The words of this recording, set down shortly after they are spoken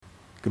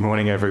Good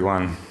morning,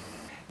 everyone.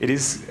 It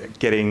is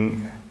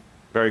getting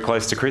very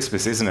close to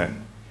Christmas, isn't it?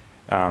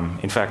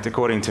 In fact,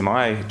 according to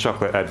my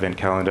chocolate advent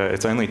calendar,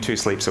 it's only 2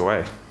 sleeps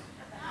away.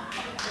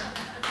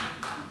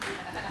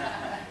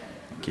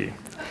 Thank you.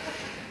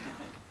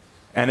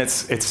 And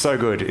it's so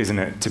good, isn't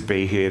it, to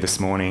be here this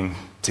morning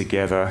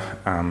together.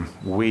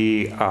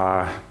 We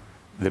are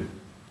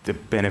the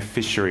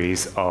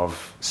beneficiaries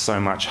of so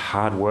much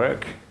hard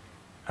work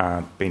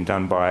being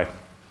done by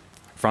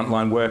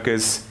frontline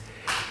workers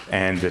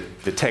and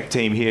the tech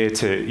team here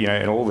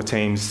and all the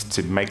teams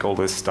to make all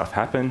this stuff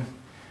happen.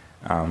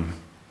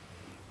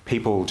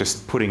 People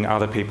just putting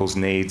other people's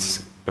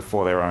needs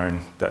before their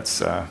own.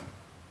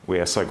 We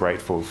are so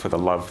grateful for the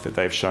love that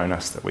they've shown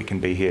us that we can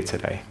be here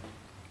today.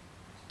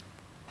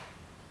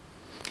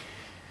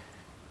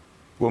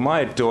 Well,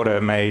 my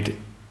daughter made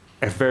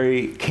a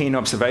very keen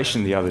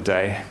observation the other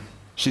day.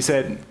 She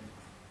said,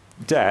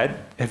 "Dad,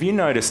 have you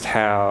noticed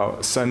how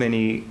so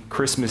many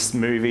Christmas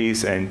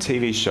movies and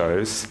TV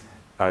shows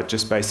are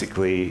just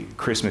basically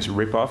Christmas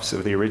rip-offs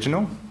of the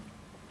original?"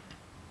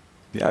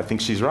 Yeah, I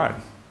think she's right.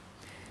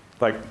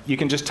 Like, you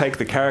can just take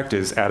the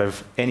characters out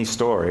of any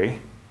story,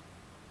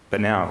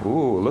 but now,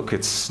 ooh, look,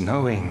 it's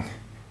snowing.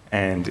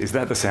 And is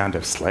that the sound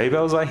of sleigh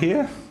bells I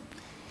hear?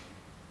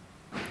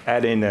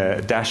 Add in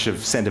a dash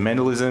of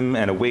sentimentalism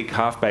and a weak,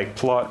 half-baked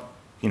plot,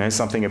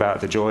 something about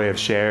the joy of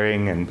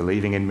sharing and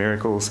believing in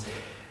miracles.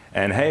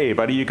 And hey,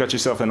 buddy, you got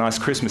yourself a nice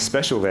Christmas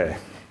special there.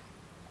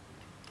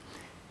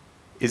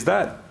 Is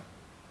that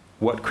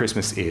what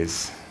Christmas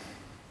is?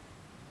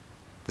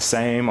 The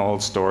same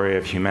old story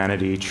of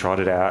humanity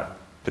trotted out,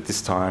 but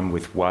this time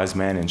with wise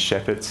men and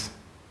shepherds?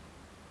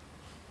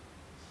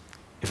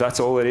 If that's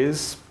all it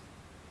is,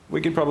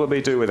 we could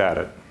probably do without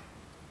it.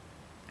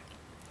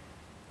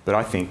 But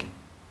I think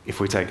if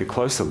we take a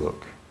closer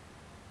look,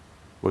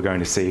 we're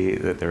going to see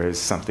that there is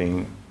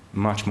something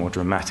much more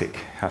dramatic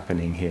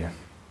happening here.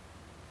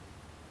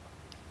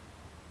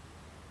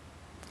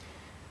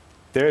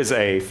 There is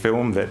a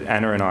film that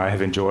Anna and I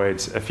have enjoyed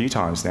a few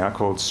times now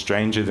called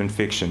Stranger Than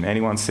Fiction.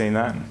 Anyone seen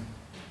that?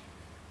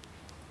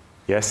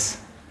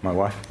 Yes? My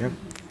wife? Yep.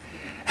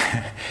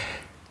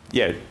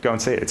 Yeah, go and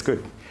see it. It's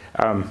good.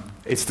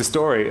 It's the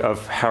story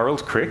of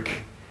Harold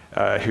Crick,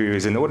 who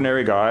is an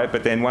ordinary guy,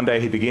 but then one day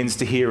he begins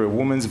to hear a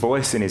woman's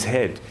voice in his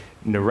head,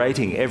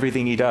 narrating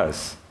everything he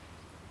does.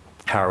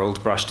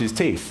 Harold brushed his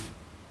teeth.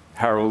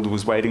 Harold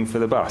was waiting for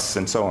the bus,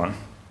 and so on.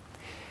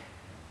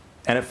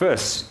 And at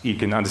first, you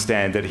can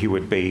understand that he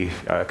would be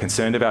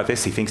concerned about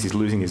this. He thinks he's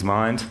losing his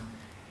mind.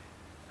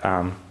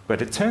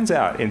 But it turns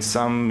out, in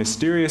some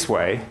mysterious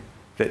way,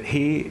 that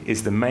he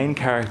is the main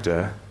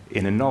character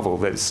in a novel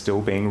that is still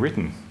being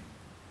written.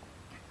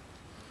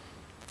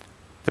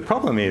 The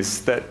problem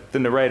is that the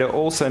narrator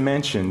also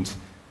mentioned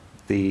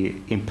the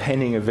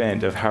impending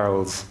event of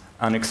Harold's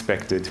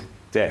unexpected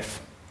death.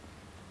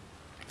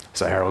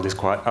 So Harold is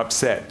quite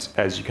upset,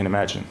 as you can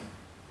imagine.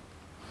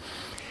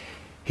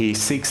 He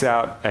seeks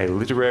out a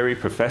literary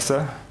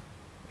professor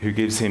who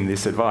gives him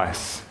this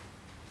advice: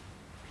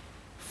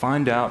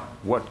 find out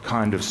what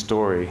kind of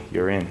story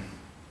you're in.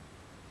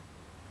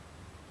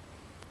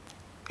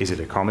 Is it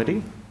a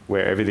comedy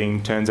where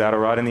everything turns out all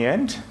right in the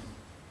end?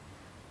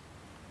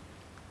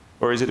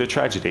 Or is it a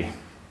tragedy?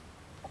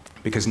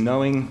 Because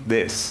knowing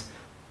this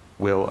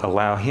will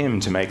allow him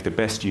to make the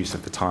best use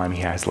of the time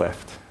he has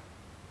left.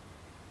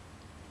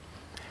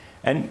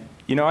 And,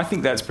 I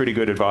think that's pretty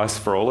good advice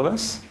for all of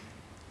us.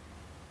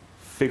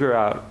 Figure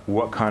out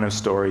what kind of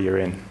story you're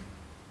in.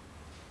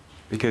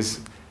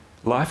 Because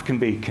life can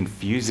be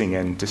confusing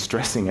and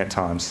distressing at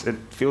times. It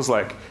feels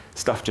like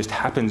stuff just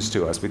happens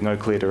to us with no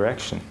clear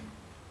direction.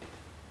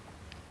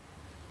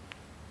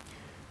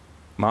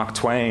 Mark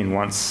Twain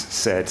once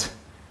said,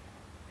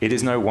 "It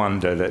is no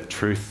wonder that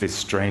truth is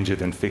stranger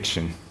than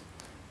fiction,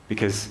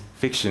 because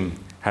fiction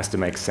has to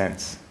make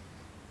sense."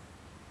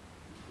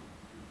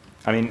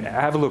 I mean,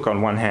 have a look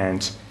on one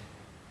hand,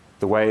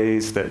 the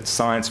ways that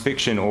science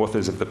fiction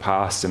authors of the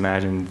past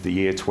imagined the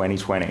year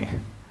 2020.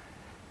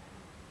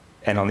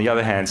 And on the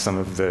other hand, some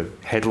of the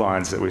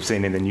headlines that we've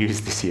seen in the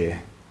news this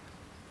year.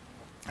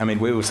 I mean,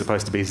 we were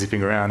supposed to be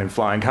zipping around in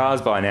flying cars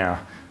by now,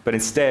 but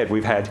instead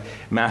we've had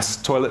mass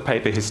toilet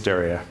paper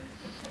hysteria,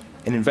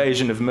 an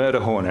invasion of murder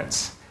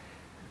hornets,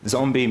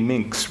 zombie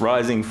minks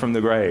rising from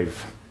the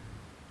grave,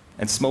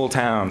 and small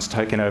towns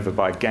taken over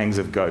by gangs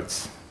of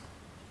goats.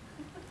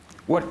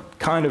 What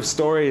kind of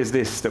story is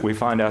this that we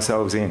find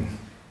ourselves in?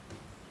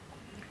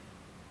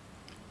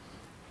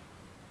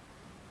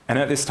 And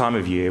at this time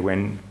of year,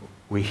 when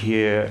we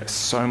hear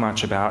so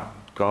much about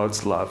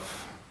God's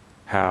love,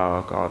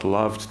 how God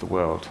loved the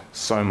world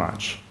so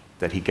much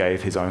that he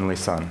gave his only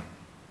son.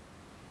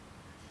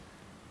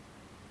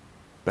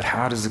 But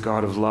how does the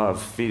God of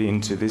love fit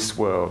into this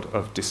world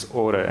of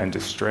disorder and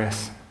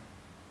distress?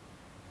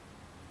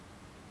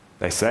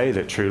 They say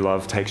that true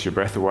love takes your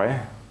breath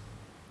away.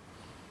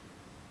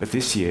 But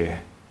this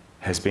year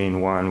has been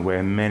one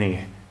where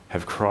many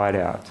have cried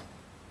out,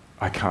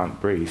 "I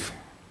can't breathe."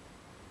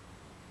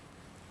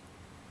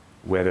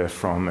 Whether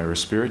from a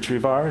respiratory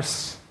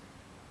virus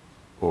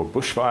or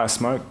bushfire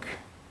smoke,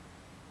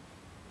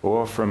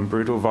 or from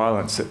brutal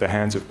violence at the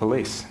hands of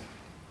police.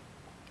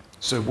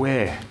 So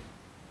where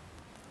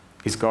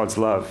is God's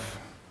love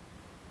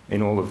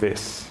in all of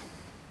this?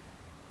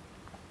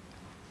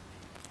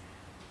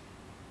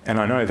 And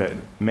I know that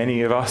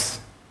many of us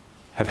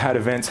have had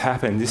events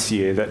happen this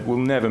year that will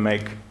never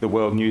make the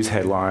world news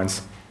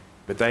headlines,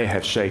 but they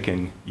have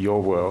shaken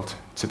your world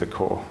to the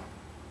core.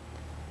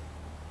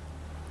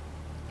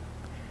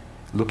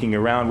 Looking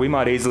around, we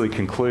might easily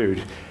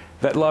conclude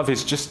that love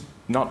is just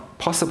not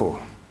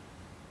possible.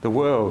 The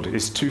world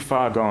is too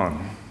far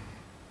gone,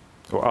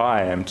 or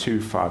I am too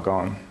far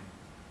gone.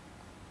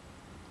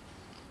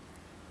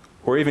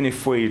 Or even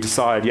if we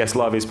decide, yes,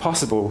 love is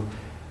possible,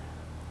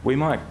 we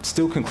might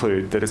still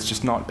conclude that it's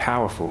just not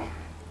powerful.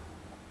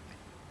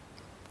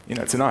 You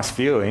know, it's a nice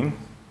feeling,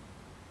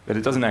 but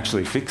it doesn't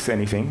actually fix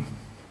anything.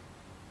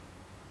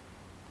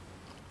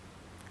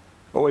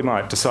 Or we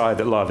might decide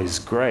that love is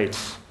great,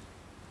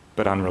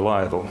 but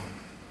unreliable.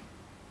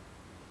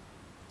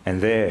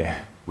 And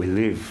there we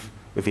live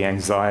with the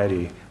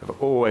anxiety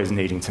of always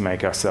needing to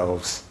make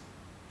ourselves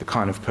the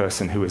kind of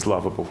person who is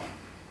lovable.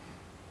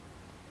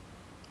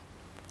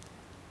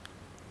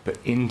 But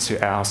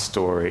into our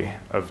story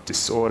of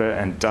disorder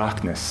and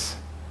darkness,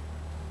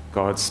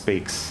 God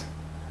speaks,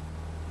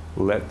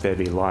 "Let there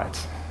be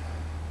light."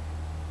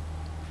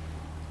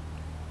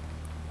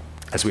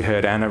 As we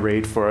heard Anna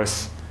read for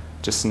us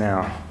just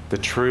now, the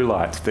true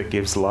light that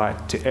gives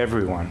light to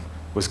everyone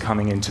was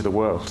coming into the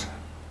world.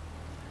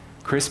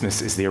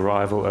 Christmas is the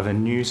arrival of a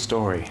new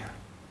story.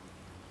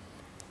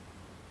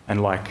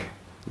 And like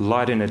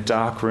light in a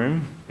dark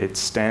room, it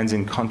stands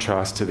in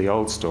contrast to the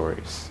old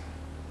stories.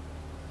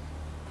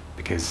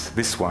 Because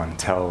this one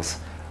tells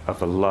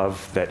of a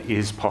love that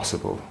is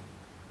possible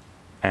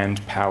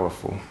and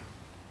powerful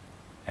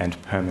and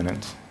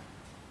permanent.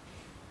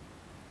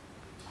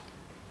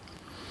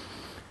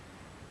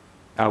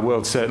 Our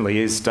world certainly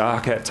is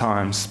dark at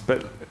times,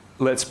 but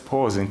let's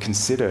pause and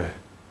consider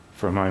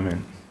for a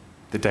moment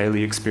the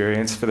daily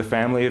experience for the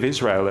family of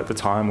Israel at the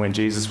time when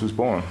Jesus was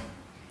born.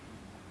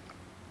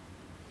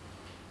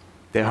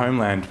 Their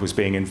homeland was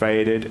being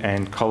invaded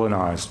and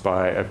colonized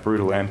by a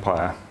brutal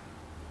empire.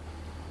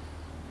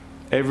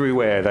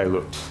 Everywhere they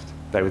looked,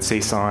 they would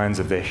see signs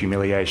of their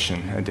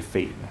humiliation and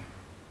defeat.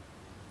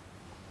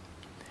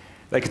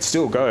 They could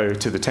still go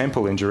to the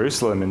temple in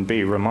Jerusalem and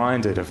be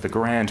reminded of the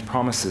grand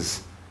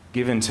promises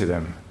given to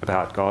them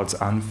about God's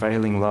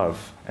unfailing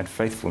love and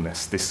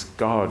faithfulness, this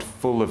God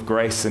full of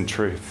grace and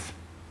truth.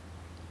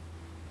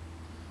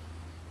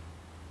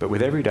 But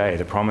with every day,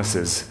 the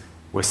promises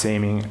were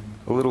seeming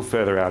a little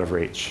further out of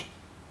reach,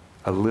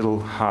 a little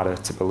harder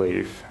to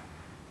believe.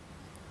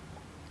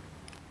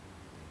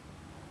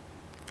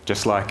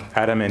 Just like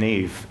Adam and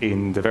Eve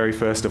in the very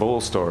first of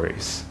all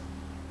stories,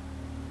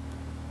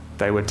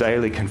 they were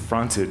daily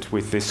confronted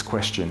with this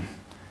question: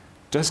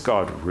 does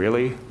God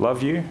really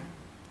love you?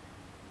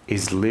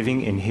 Is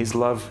living in his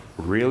love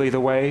really the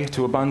way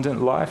to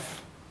abundant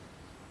life?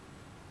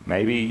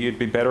 Maybe you'd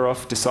be better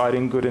off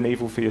deciding good and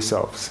evil for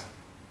yourselves.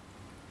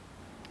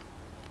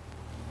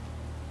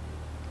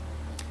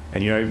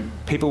 And you know,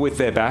 people with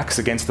their backs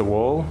against the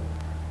wall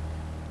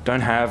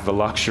don't have the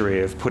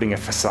luxury of putting a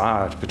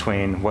facade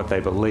between what they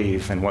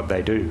believe and what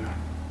they do.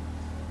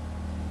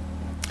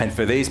 And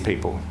for these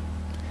people,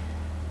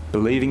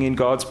 believing in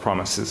God's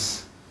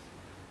promises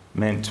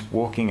meant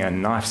walking a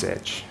knife's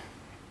edge.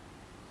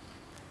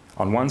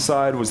 On one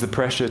side was the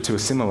pressure to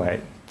assimilate.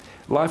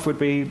 Life would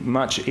be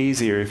much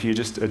easier if you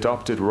just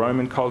adopted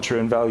Roman culture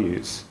and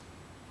values,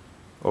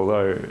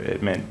 although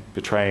it meant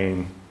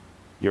betraying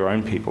your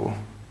own people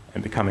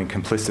and becoming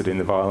complicit in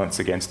the violence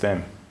against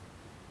them.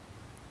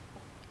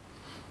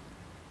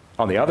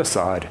 On the other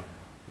side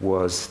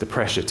was the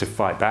pressure to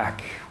fight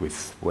back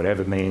with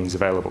whatever means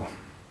available.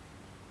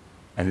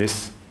 And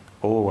this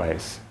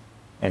always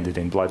ended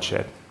in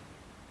bloodshed.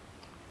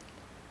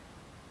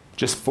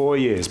 Just 4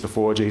 years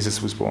before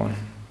Jesus was born,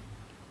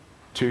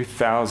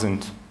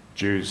 2,000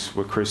 Jews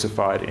were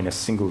crucified in a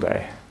single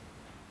day.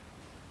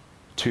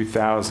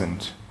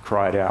 2,000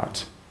 cried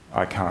out,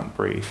 "I can't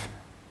breathe."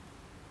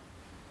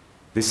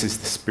 This is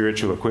the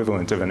spiritual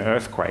equivalent of an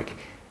earthquake.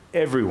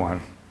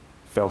 Everyone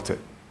felt it.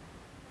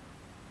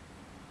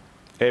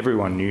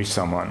 Everyone knew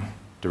someone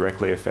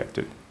directly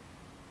affected.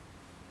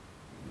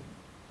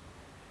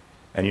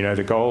 And you know,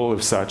 the goal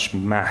of such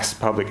mass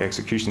public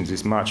executions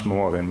is much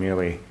more than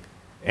merely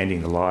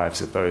ending the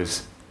lives of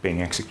those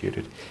being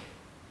executed.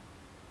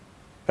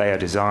 They are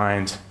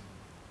designed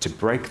to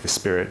break the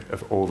spirit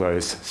of all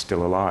those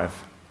still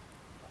alive.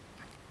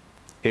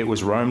 It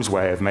was Rome's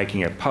way of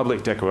making a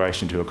public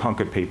declaration to a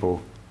conquered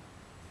people: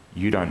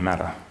 you don't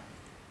matter.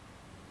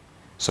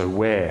 So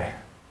where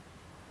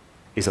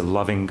is a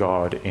loving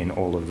God in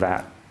all of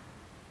that?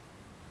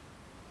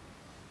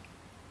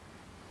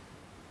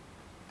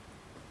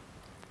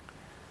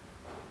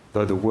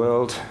 Though the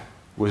world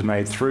was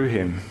made through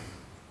him,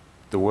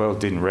 the world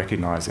didn't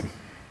recognize him.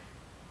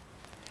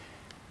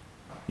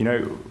 You know,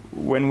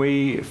 when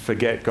we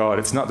forget God,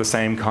 it's not the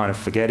same kind of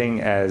forgetting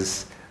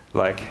as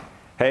like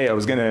Hey, I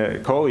was going to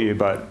call you,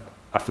 but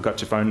I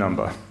forgot your phone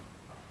number.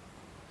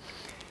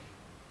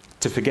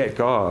 To forget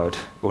God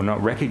or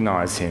not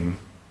recognize him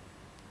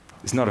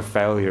is not a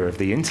failure of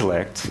the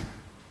intellect,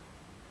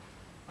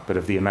 but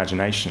of the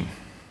imagination.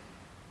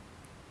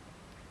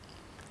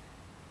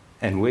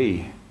 And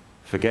we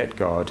forget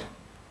God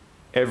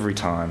every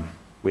time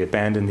we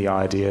abandon the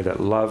idea that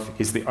love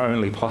is the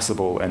only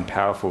possible and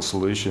powerful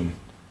solution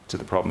to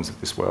the problems of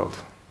this world.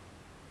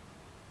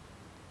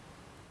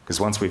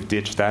 Because once we've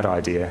ditched that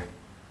idea,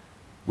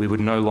 we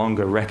would no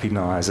longer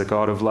recognize a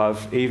God of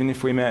love, even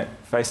if we met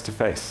face to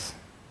face.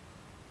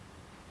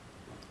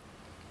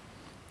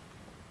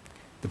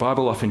 The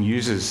Bible often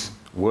uses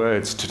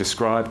words to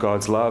describe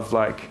God's love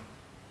like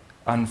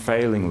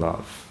unfailing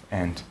love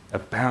and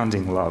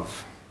abounding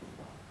love.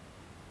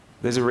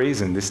 There's a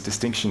reason this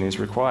distinction is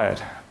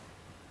required.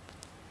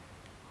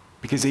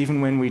 Because even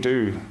when we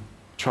do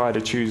try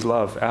to choose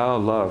love, our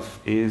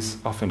love is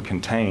often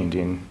contained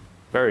in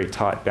very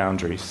tight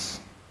boundaries.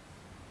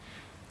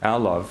 Our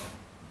love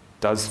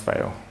does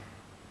fail.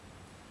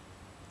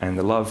 And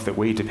the love that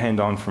we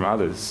depend on from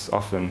others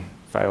often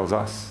fails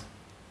us.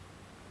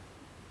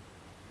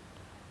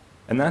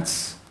 And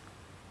that's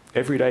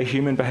everyday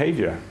human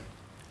behavior.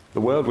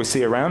 The world we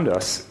see around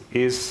us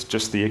is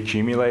just the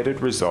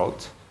accumulated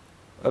result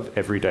of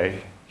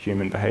everyday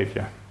human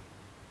behavior.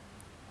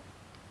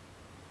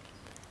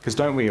 Because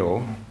don't we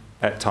all,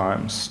 at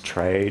times,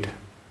 trade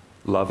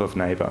love of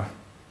neighbour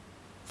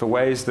for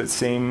ways that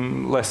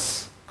seem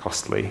less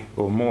costly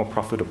or more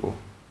profitable?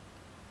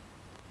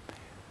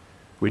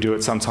 We do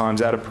it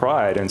sometimes out of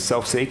pride and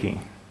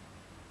self-seeking,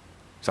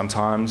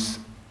 sometimes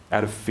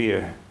out of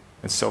fear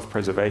and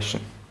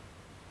self-preservation.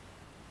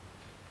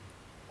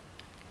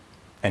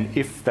 And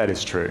if that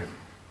is true,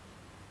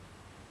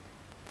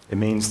 it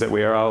means that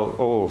we are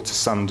all, to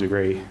some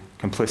degree,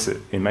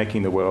 complicit in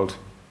making the world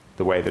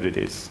the way that it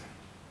is.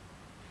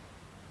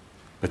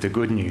 But the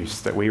good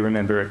news that we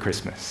remember at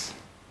Christmas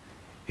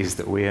is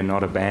that we are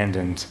not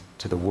abandoned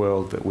to the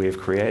world that we have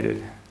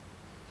created.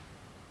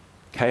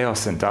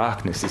 Chaos and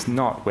darkness is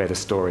not where the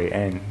story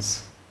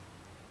ends,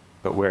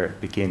 but where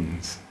it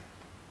begins.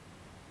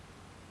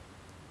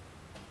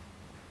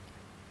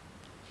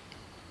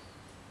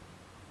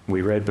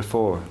 We read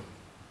before,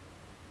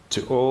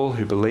 to all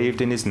who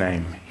believed in his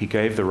name, he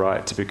gave the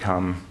right to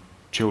become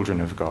children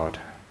of God.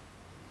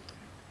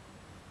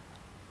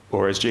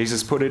 Or as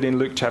Jesus put it in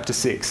Luke chapter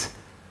 6,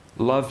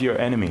 love your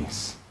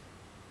enemies.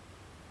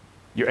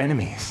 Your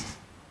enemies.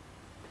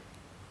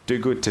 Do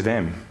good to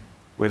them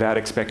without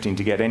expecting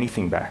to get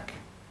anything back.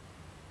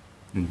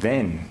 And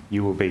then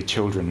you will be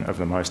children of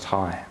the Most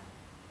High.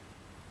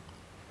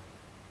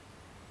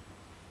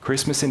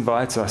 Christmas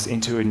invites us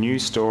into a new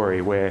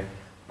story where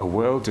a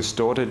world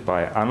distorted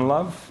by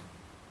unlove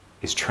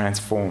is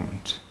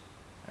transformed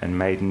and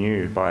made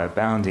new by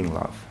abounding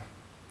love.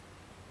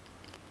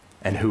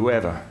 And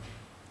whoever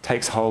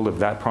takes hold of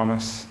that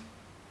promise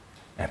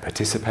and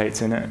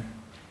participates in it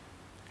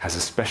has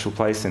a special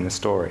place in the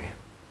story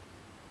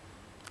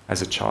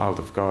as a child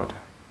of God.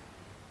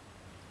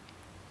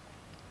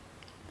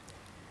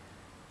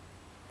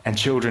 And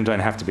children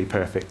don't have to be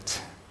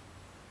perfect,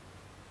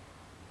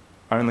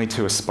 only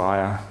to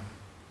aspire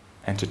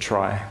and to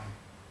try.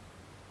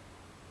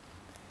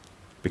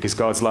 Because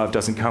God's love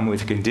doesn't come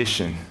with a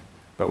condition,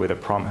 but with a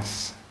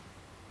promise.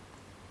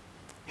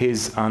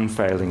 His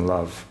unfailing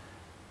love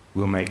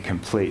will make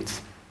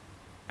complete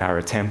our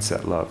attempts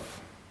at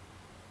love,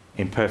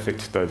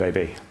 imperfect though they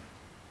be.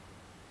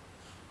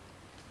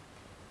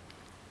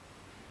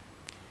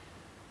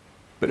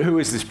 But who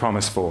is this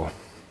promise for?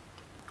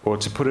 Or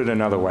to put it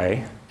another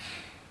way,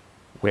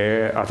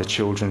 where are the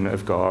children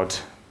of God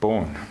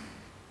born?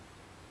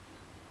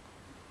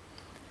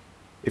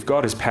 If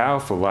God is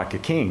powerful like a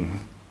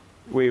king,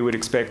 we would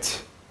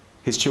expect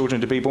his children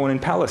to be born in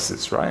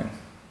palaces, right?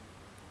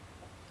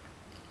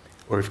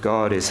 Or if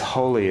God is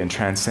holy and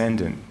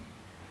transcendent,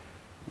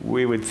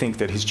 we would think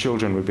that his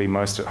children would be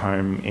most at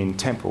home in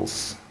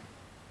temples.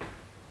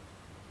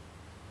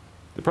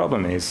 The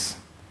problem is,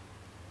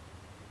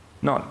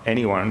 not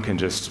anyone can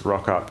just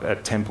rock up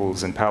at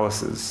temples and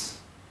palaces.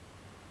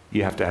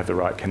 You have to have the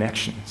right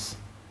connections,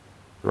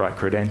 the right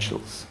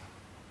credentials.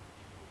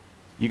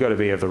 You've got to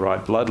be of the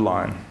right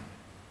bloodline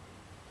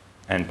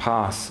and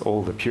pass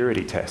all the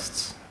purity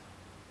tests.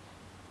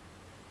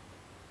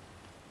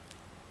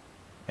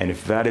 And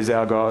if that is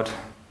our God,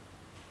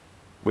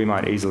 we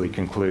might easily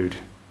conclude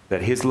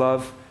that his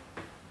love,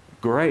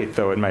 great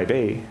though it may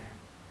be,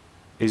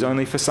 is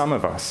only for some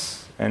of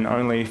us and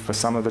only for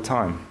some of the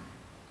time.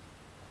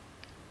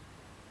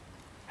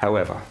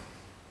 However,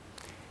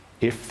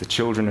 if the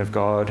children of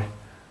God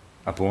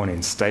are born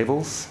in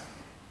stables,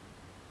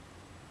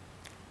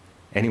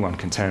 anyone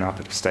can turn up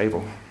at a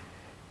stable.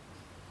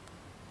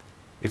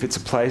 If it's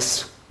a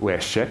place where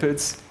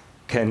shepherds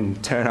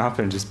can turn up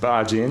and just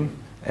barge in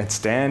and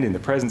stand in the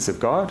presence of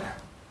God,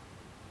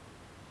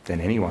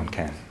 then anyone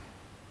can.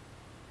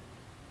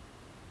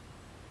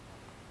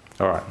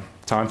 All right,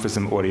 time for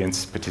some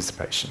audience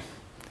participation.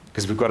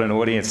 Because we've got an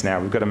audience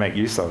now, we've got to make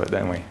use of it,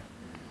 don't we?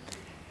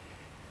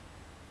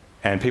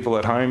 And people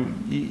at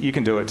home, you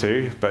can do it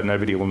too, but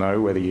nobody will know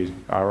whether you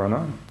are or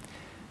not.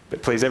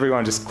 But please,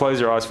 everyone, just close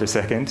your eyes for a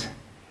second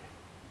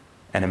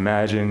and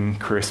imagine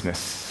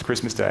Christmas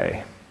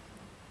Day.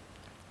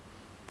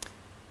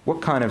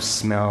 What kind of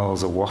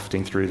smells are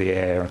wafting through the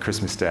air on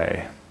Christmas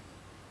Day?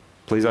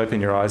 Please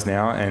open your eyes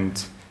now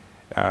and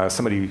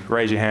somebody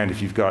raise your hand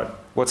if you've got,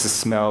 what's the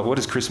smell, what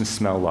does Christmas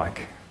smell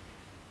like?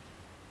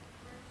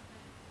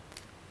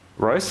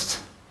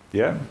 Roast?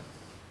 Yeah?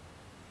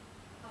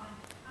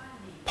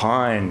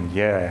 Pine,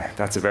 yeah,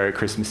 that's a very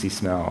Christmassy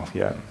smell,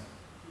 yeah.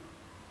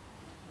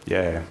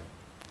 Yeah.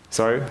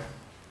 So?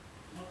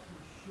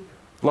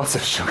 Lots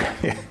of sugar.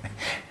 Yeah.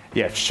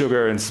 Yeah,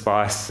 sugar and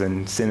spice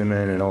and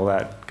cinnamon and all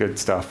that good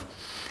stuff.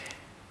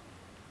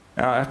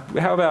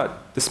 How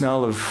about the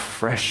smell of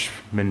fresh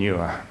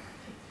manure?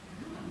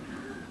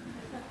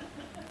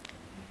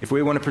 If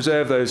we want to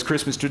preserve those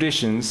Christmas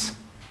traditions,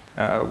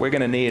 we're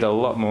going to need a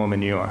lot more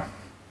manure.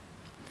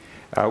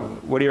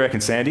 What do you reckon,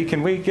 Sandy?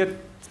 Can we get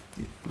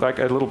like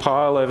a little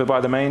pile over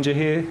by the manger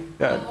here?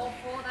 I'm all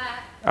for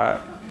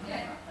that.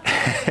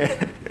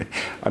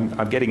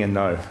 I'm getting a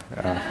no.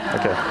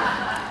 Okay.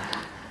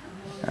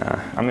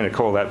 I'm going to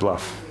call that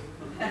bluff.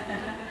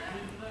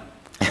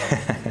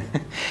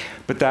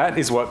 But that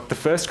is what the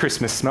first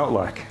Christmas smelt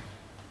like.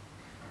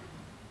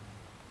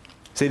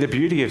 See, the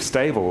beauty of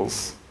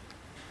stables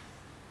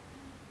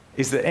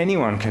is that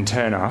anyone can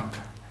turn up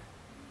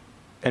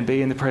and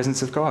be in the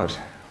presence of God.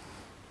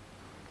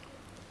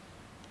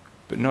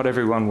 But not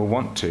everyone will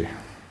want to,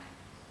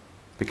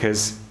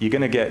 because you're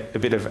going to get a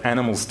bit of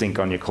animal stink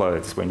on your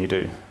clothes when you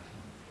do,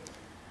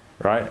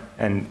 right?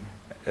 And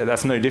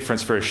that's no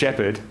difference for a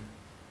shepherd,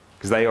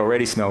 because they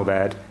already smell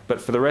bad.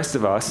 But for the rest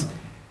of us,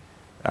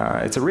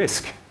 it's a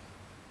risk.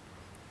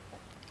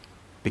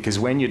 Because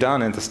when you're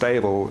done at the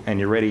stable and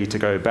you're ready to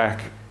go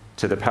back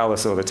to the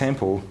palace or the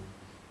temple,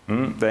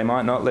 they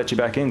might not let you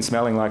back in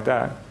smelling like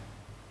that.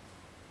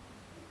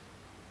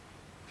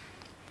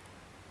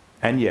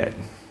 And yet,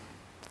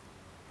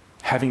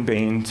 having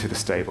been to the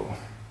stable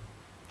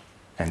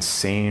and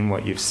seen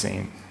what you've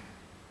seen,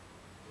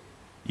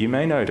 you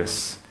may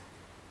notice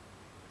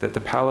that the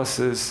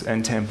palaces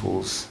and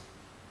temples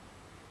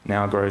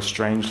now grow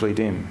strangely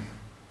dim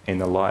in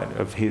the light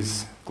of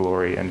His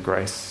glory and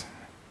grace.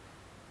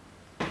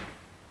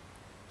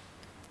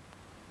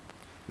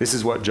 This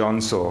is what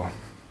John saw.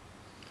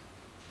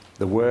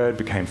 The Word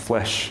became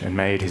flesh and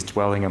made His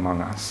dwelling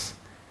among us.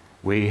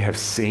 We have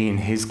seen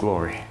His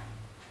glory.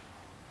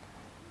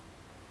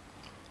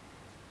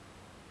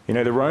 You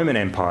know, the Roman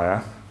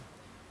Empire,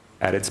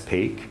 at its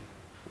peak,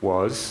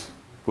 was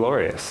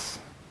glorious,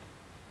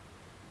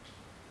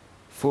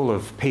 full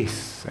of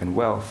peace and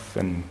wealth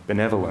and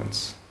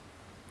benevolence.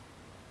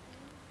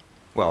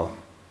 Well,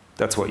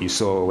 that's what you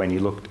saw when you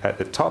looked at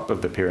the top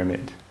of the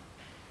pyramid.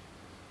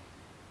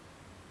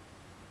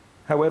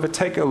 However,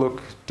 take a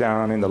look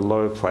down in the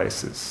low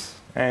places,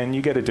 and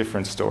you get a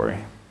different story.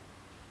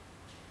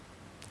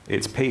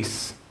 Its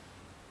peace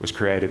was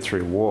created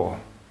through war.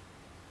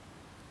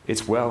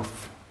 Its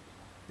wealth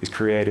is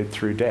created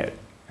through debt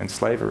and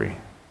slavery.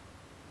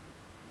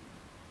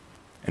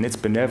 And its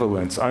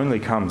benevolence only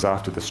comes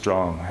after the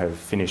strong have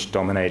finished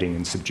dominating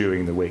and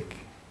subduing the weak.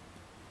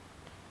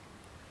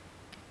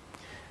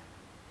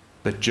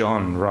 But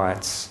John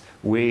writes,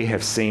 "We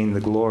have seen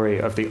the glory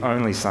of the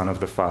only Son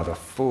of the Father,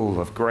 full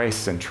of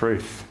grace and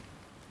truth."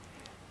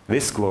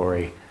 This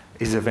glory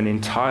is of an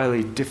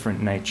entirely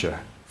different nature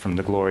from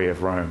the glory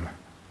of Rome.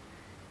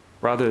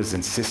 Brothers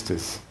and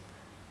sisters,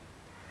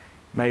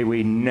 may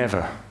we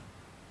never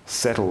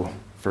settle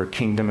for a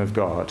kingdom of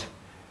God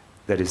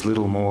that is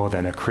little more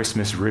than a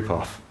Christmas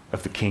rip-off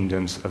of the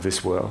kingdoms of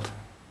this world.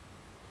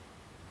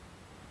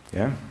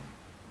 Yeah?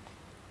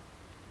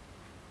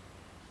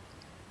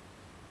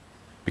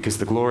 Because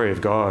the glory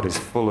of God is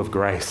full of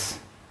grace,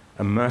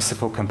 a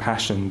merciful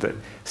compassion that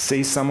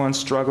sees someone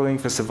struggling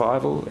for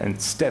survival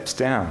and steps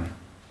down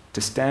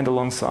to stand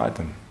alongside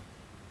them,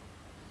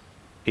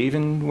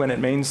 even when it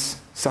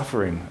means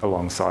suffering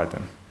alongside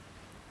them.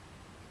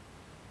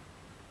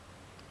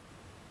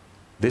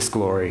 This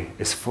glory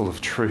is full of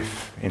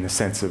truth in the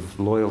sense of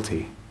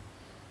loyalty,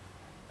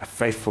 a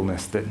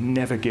faithfulness that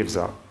never gives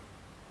up,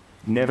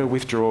 never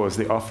withdraws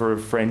the offer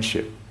of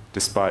friendship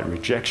despite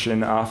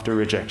rejection after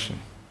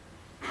rejection.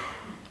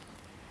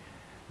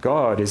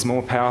 God is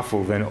more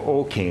powerful than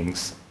all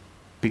kings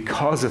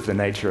because of the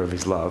nature of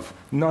His love,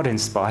 not in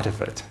spite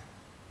of it.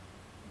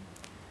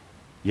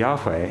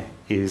 Yahweh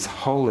is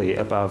holy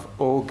above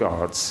all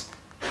gods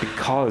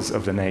because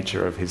of the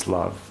nature of His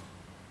love,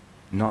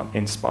 not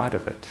in spite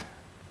of it.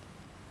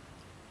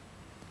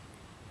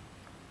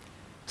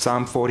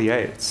 Psalm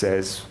 48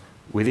 says,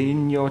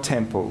 "Within your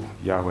temple,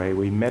 Yahweh,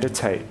 we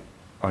meditate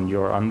on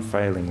your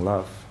unfailing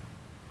love."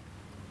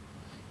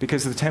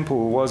 Because the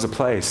temple was a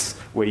place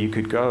where you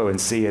could go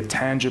and see a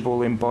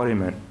tangible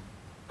embodiment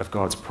of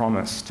God's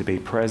promise to be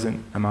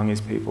present among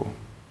His people.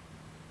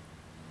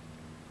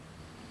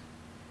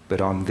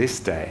 But on this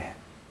day,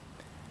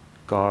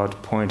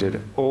 God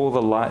pointed all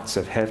the lights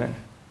of heaven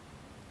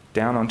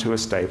down onto a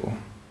stable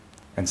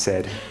and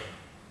said,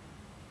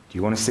 Do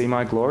you want to see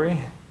my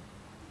glory?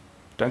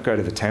 Don't go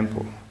to the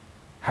temple.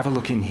 Have a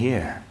look in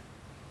here.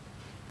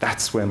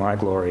 That's where my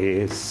glory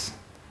is,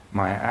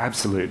 my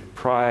absolute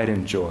pride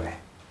and joy,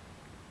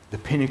 the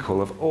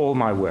pinnacle of all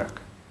my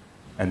work,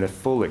 and the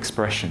full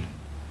expression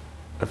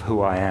of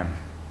who I am.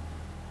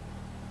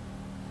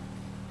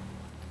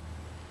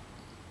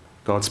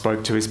 God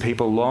spoke to his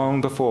people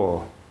long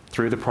before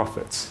through the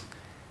prophets.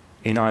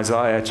 In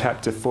Isaiah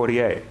chapter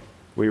 48,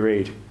 we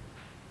read,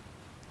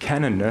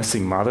 "Can a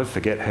nursing mother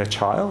forget her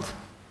child?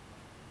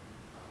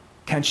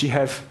 Can she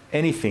have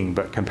anything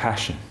but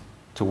compassion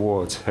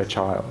towards her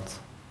child?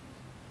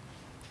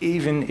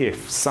 Even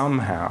if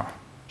somehow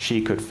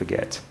she could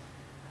forget,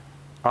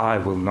 I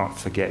will not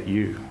forget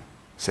you,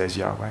 says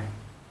Yahweh."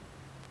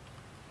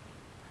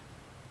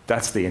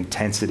 That's the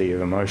intensity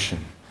of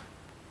emotion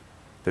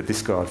that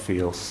this God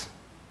feels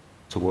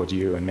toward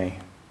you and me.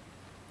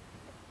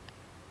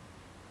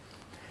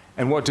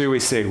 And what do we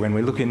see when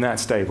we look in that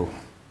stable?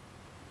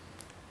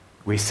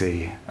 We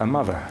see a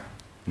mother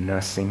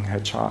nursing her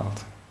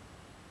child.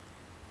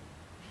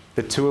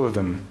 The two of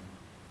them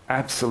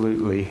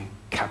absolutely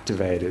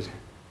captivated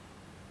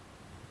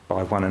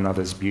by one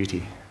another's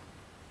beauty.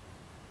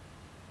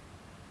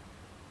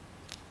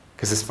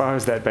 Because as far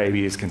as that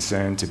baby is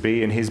concerned, to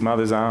be in his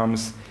mother's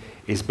arms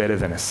is better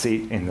than a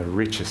seat in the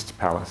richest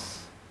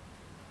palace,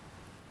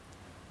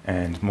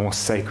 and more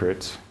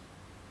sacred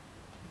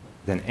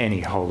than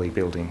any holy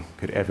building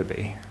could ever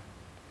be.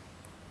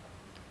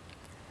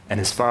 And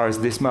as far as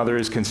this mother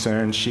is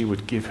concerned, she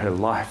would give her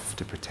life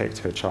to protect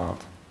her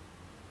child.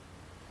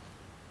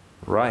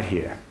 Right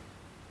here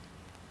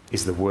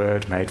is the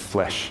Word made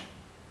flesh,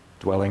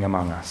 dwelling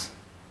among us.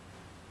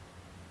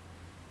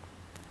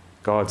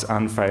 God's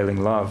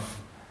unfailing love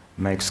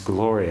makes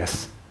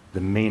glorious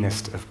the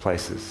meanest of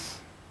places.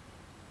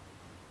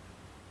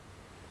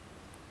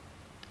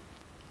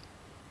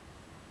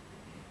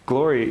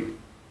 Glory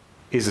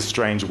is a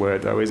strange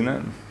word, though, isn't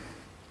it?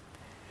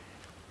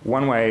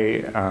 One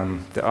way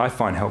that I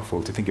find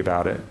helpful to think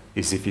about it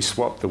is if you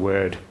swap the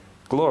word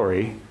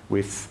glory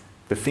with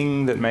the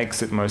thing that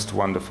makes it most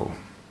wonderful.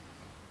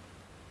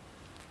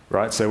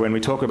 Right? So when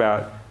we talk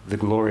about the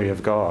glory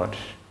of God,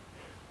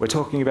 we're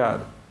talking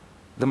about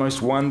the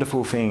most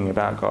wonderful thing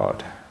about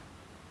God.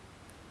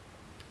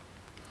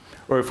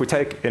 Or if we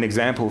take an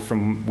example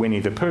from Winnie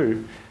the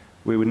Pooh,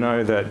 we would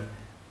know that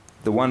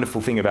the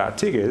wonderful thing about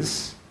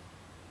tigers,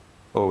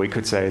 or we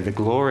could say the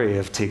glory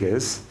of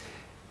tigers,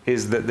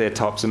 is that their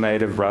tops are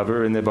made of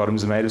rubber and their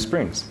bottoms are made of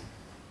springs.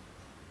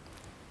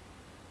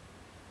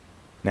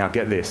 Now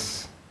get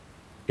this,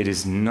 it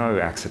is no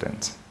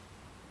accident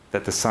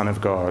that the Son of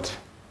God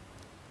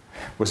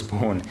was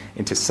born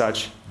into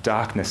such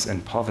darkness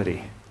and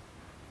poverty.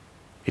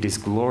 It is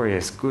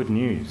glorious good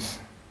news.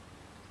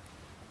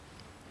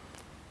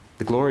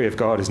 The glory of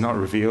God is not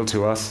revealed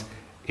to us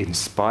in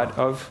spite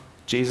of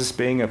Jesus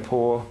being a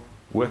poor,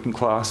 working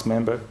class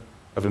member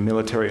of a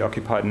military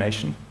occupied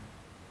nation.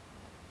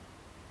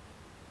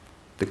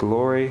 The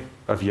glory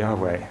of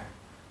Yahweh,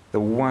 the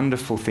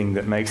wonderful thing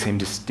that makes him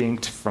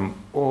distinct from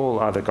all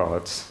other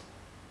gods,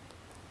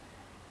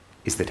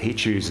 is that he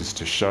chooses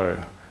to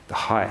show the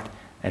height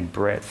and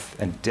breadth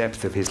and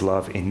depth of his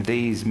love in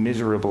these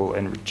miserable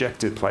and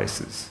rejected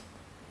places,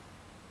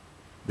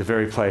 the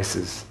very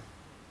places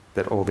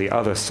that all the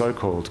other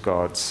so-called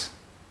gods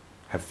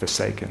have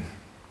forsaken.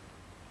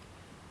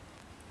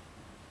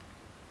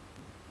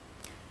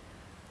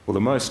 Well,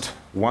 the most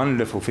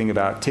wonderful thing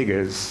about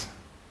tigers,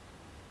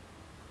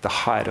 the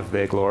height of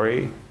their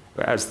glory,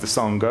 as the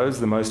song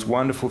goes, the most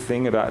wonderful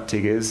thing about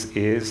tigers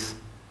is,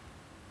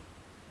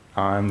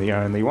 I'm the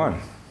only one.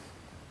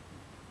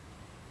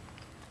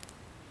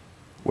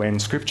 When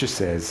Scripture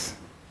says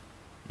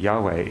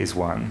Yahweh is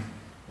one,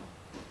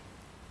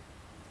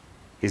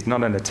 is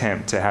not an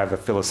attempt to have a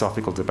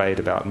philosophical debate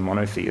about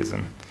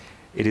monotheism.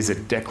 It is a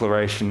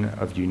declaration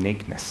of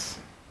uniqueness.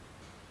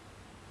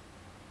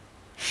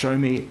 Show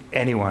me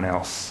anyone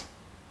else,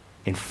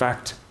 in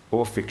fact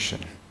or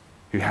fiction,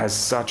 who has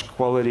such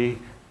quality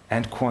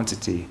and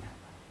quantity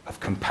of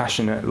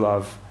compassionate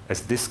love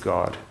as this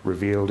God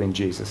revealed in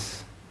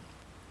Jesus.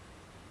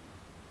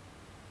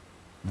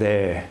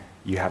 There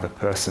you have a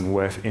person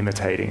worth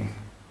imitating,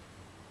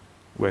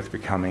 worth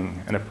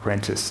becoming an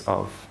apprentice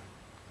of.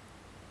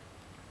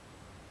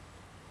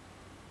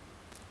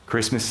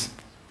 Christmas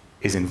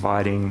is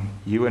inviting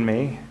you and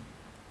me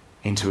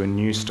into a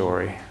new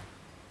story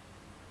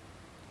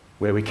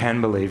where we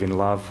can believe in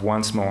love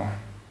once more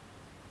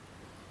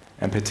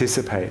and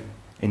participate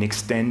in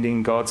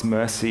extending God's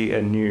mercy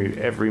anew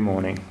every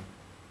morning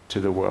to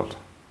the world.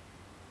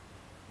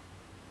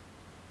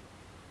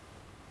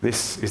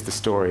 This is the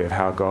story of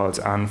how God's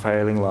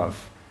unfailing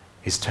love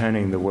is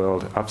turning the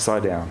world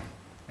upside down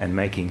and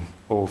making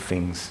all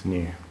things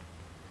new.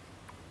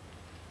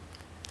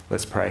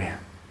 Let's pray.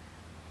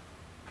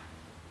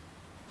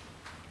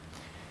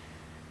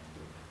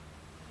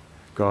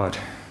 God,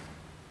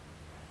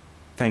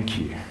 thank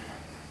you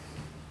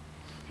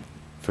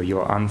for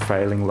your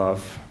unfailing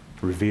love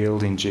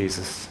revealed in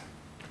Jesus.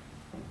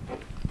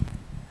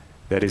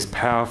 that is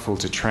powerful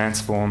to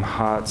transform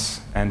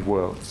hearts and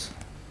worlds.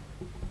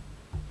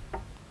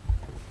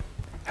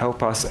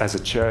 Help us as a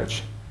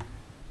church,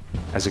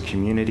 as a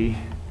community,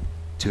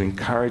 to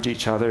encourage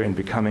each other in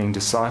becoming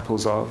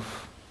disciples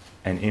of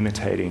and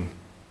imitating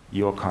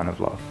your kind of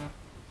love.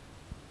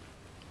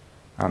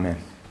 Amen.